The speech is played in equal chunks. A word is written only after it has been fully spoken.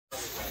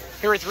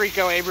Here with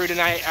Rico Abreu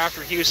tonight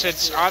after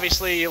Huset.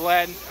 Obviously, you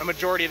led a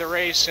majority of the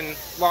race and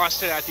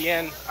lost it at the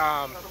end.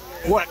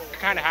 What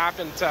kind of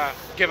happened to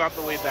give up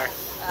the lead there?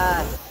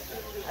 I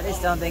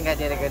just don't think I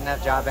did a good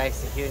enough job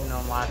executing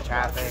on a lot of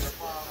traffic. I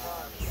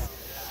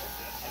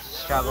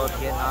just struggled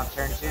getting off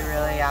turn 2,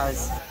 really.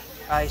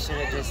 Probably should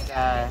have just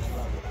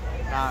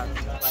not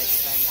been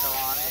so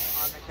on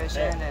the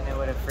cushion, and it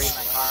would have freed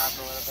my car up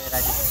a little bit.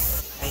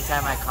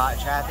 Anytime I caught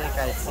traffic,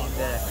 I seemed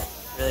to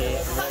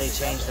really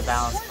change the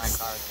balance of my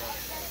car. So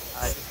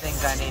just things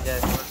I need to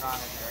work on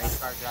as a race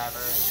car driver,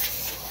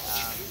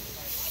 and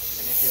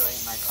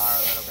manipulating my car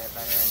a little bit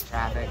better in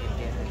traffic and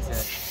getting into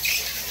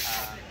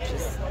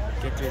just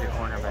get through the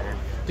corner better.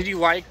 Did you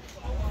like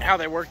how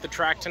they worked the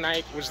track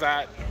tonight? Was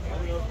that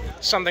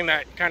something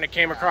that kind of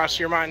came across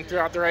your mind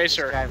throughout the race?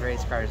 Or I drive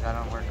race cars, I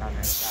don't work on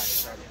race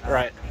tracks. But,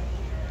 right.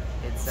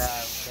 It's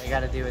they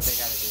got to do what they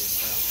got to do.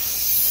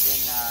 So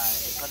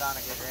they put on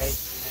a good race.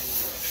 You know, you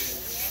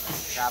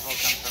see travel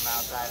come from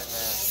outside of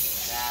the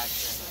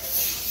dash, and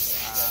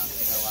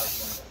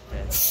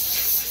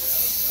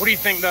What do you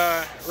think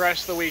the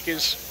rest of the week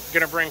is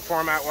going to bring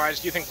format-wise?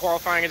 Do you think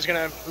qualifying is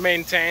going to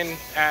maintain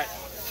at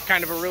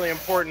kind of a really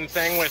important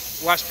thing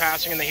with less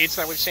passing in the heats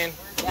that we've seen?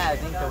 Yeah, I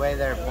think the way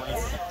their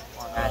points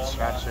format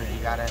structured,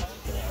 you got to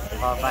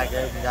qualify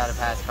good, you got to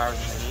pass cars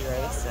in the heat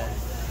race, and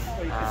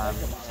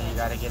you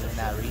got to get in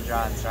that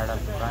redraw and start up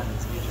the front in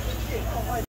the speed race.